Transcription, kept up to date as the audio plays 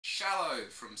Shallow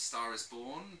from Star Is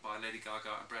Born by Lady Gaga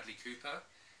and Bradley Cooper,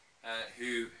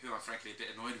 who I'm frankly a bit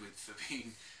annoyed with for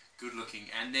being good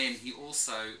looking, and then he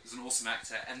also was an awesome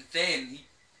actor, and then he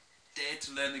dared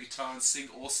to learn the guitar and sing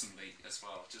awesomely as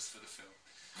well, just for the film.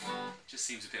 Just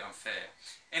seems a bit unfair.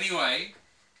 Anyway,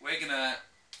 we're gonna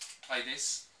play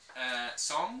this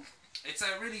song. It's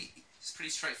pretty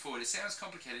straightforward. It sounds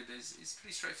complicated, but it's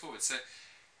pretty straightforward. So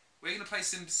we're going to play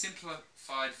some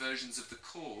simplified versions of the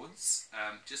chords,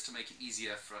 just to make it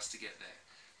easier for us to get there.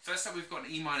 First up, we've got an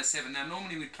E minor 7. Now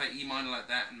normally we'd play E minor like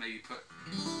that and maybe put,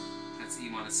 that's E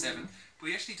minor 7, but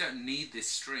we actually don't need this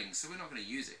string, so we're not going to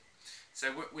use it.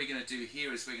 So what we're going to do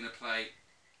here is we're going to play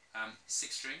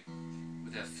 6th string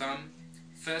with our thumb,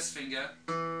 first finger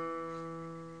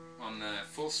on the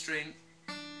 4th string,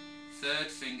 3rd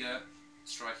finger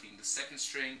striking the 2nd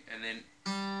string, and then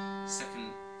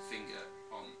 2nd finger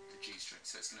on the G string.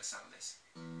 So it's going to sound like this.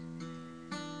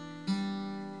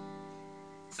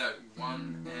 So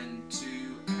 1 and 2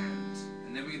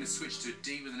 and then we're going to switch to a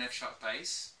D with an F sharp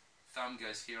bass. Thumb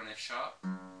goes here on F sharp,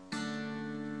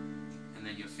 and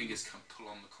then your fingers come pull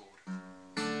on the chord,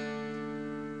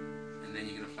 and then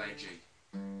you're going to play a G,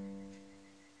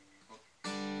 all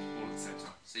at the same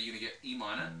time. So you're going to get E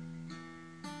minor,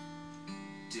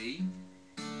 D,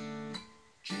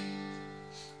 G,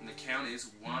 and the count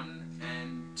is 1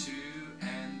 and 2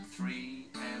 and 3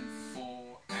 and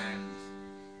 4 and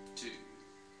 2,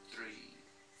 3,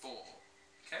 4.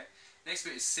 Okay. Next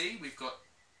bit is C. We've got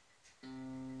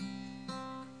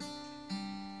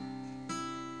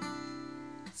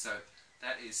so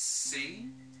that is C.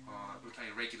 We're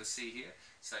playing a regular C here.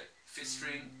 So 5th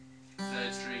string,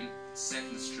 3rd string,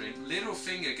 2nd string. Little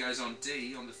finger goes on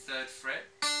D on the 3rd fret.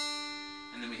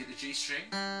 And then we hit the G string,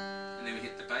 and then we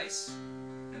hit the bass,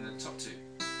 and the top 2.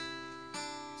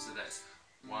 So that's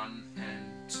 1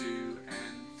 and 2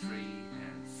 and 3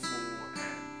 and 4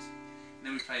 and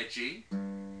then we play a G, 1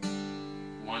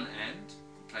 and, we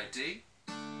play a D,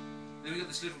 then we got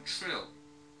this little trill.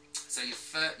 So your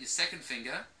 2nd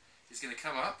finger is going to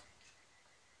come up,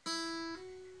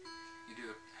 you do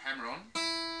a hammer on,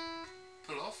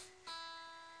 pull off,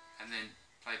 and then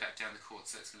play back down the chord,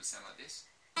 so it's going to sound like this.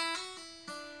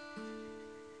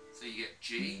 So you get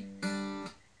G,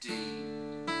 D,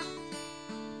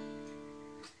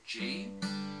 G,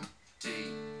 D,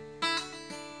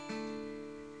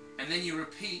 and then you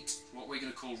repeat what we're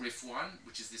going to call riff 1,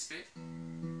 which is this bit.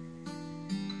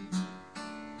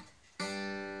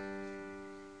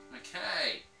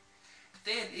 Okay,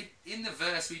 then in the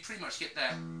verse we pretty much get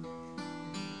that.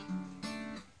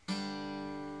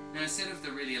 Now instead of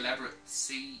the really elaborate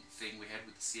C thing we had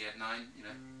with the C add 9, you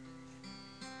know,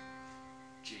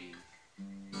 G.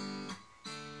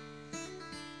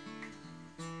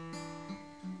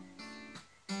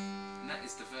 And that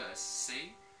is the verse,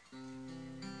 C.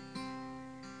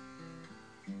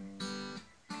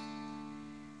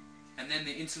 And then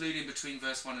the interlude in between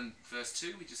verse 1 and verse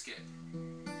 2, we just get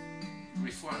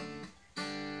riff 1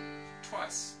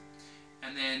 twice.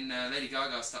 And then Lady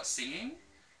Gaga starts singing,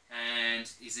 and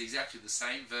is exactly the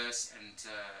same verse and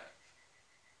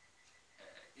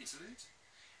interlude.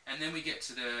 And then we get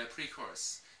to the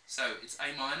pre-chorus. So it's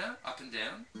A minor, up and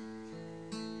down.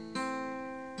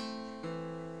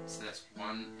 So that's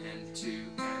 1 and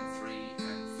 2 and 3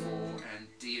 and 4 and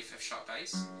D, F sharp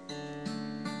bass.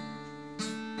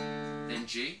 Then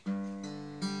G,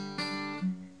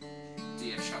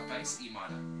 D, F sharp bass, E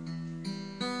minor.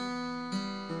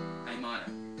 A minor.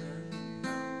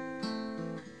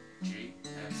 G,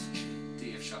 F, G,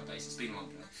 D, F sharp bass. It's been a long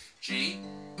time. G,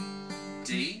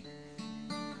 D,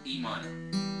 E minor.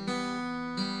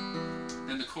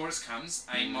 Then the chorus comes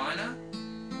A minor,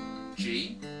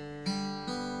 G.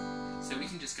 So we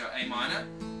can just go A minor,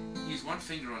 use one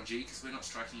finger on G because we're not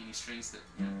striking any strings that,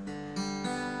 you know,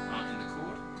 aren't in the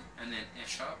chord, and then F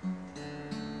sharp, and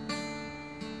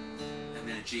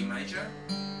then a G major,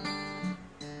 D,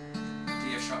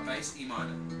 F sharp bass, E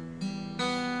minor.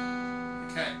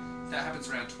 Okay, that happens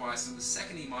around twice, and the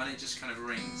second E minor just kind of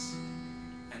rings,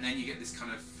 and then you get this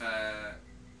kind of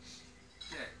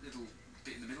little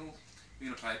bit in the middle. We're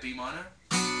going to play a B minor,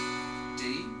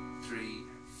 D, 3,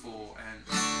 4, and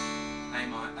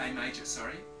A major,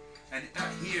 sorry. And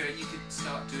about here you could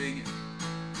start doing it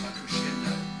like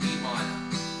crescendo. E minor,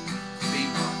 B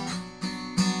minor,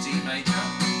 D major,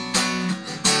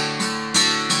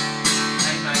 A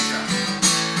major,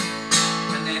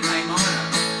 and then A minor.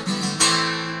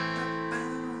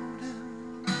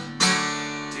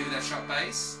 D with F sharp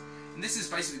bass. And this is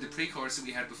basically the pre-chorus that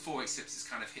we had before, except it's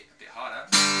kind of hit a bit harder.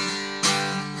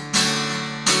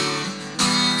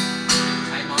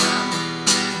 A minor,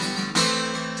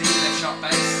 D with F sharp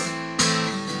bass,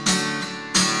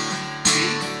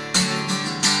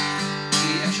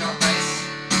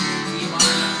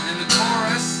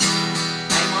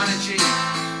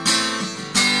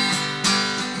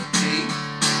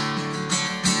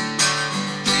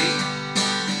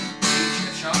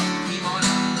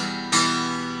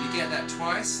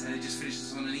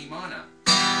 minor.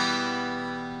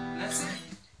 And that's it.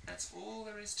 That's all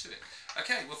there is to it.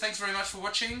 Okay, well thanks very much for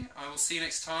watching. I will see you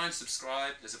next time.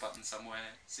 Subscribe. There's a button somewhere.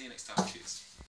 See you next time. Cheers.